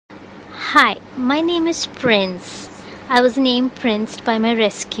Hi, my name is Prince. I was named Prince by my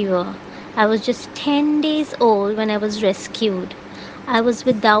rescuer. I was just 10 days old when I was rescued. I was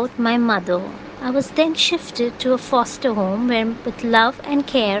without my mother. I was then shifted to a foster home where, with love and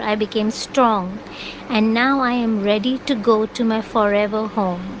care, I became strong. And now I am ready to go to my forever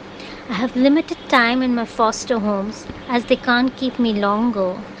home. I have limited time in my foster homes as they can't keep me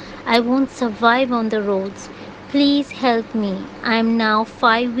longer. I won't survive on the roads. Please help me. I am now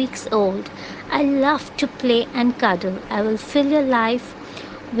 5 weeks old. I love to play and cuddle. I will fill your life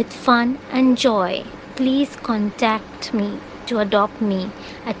with fun and joy. Please contact me to adopt me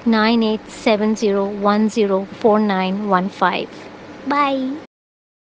at 9870104915. Bye.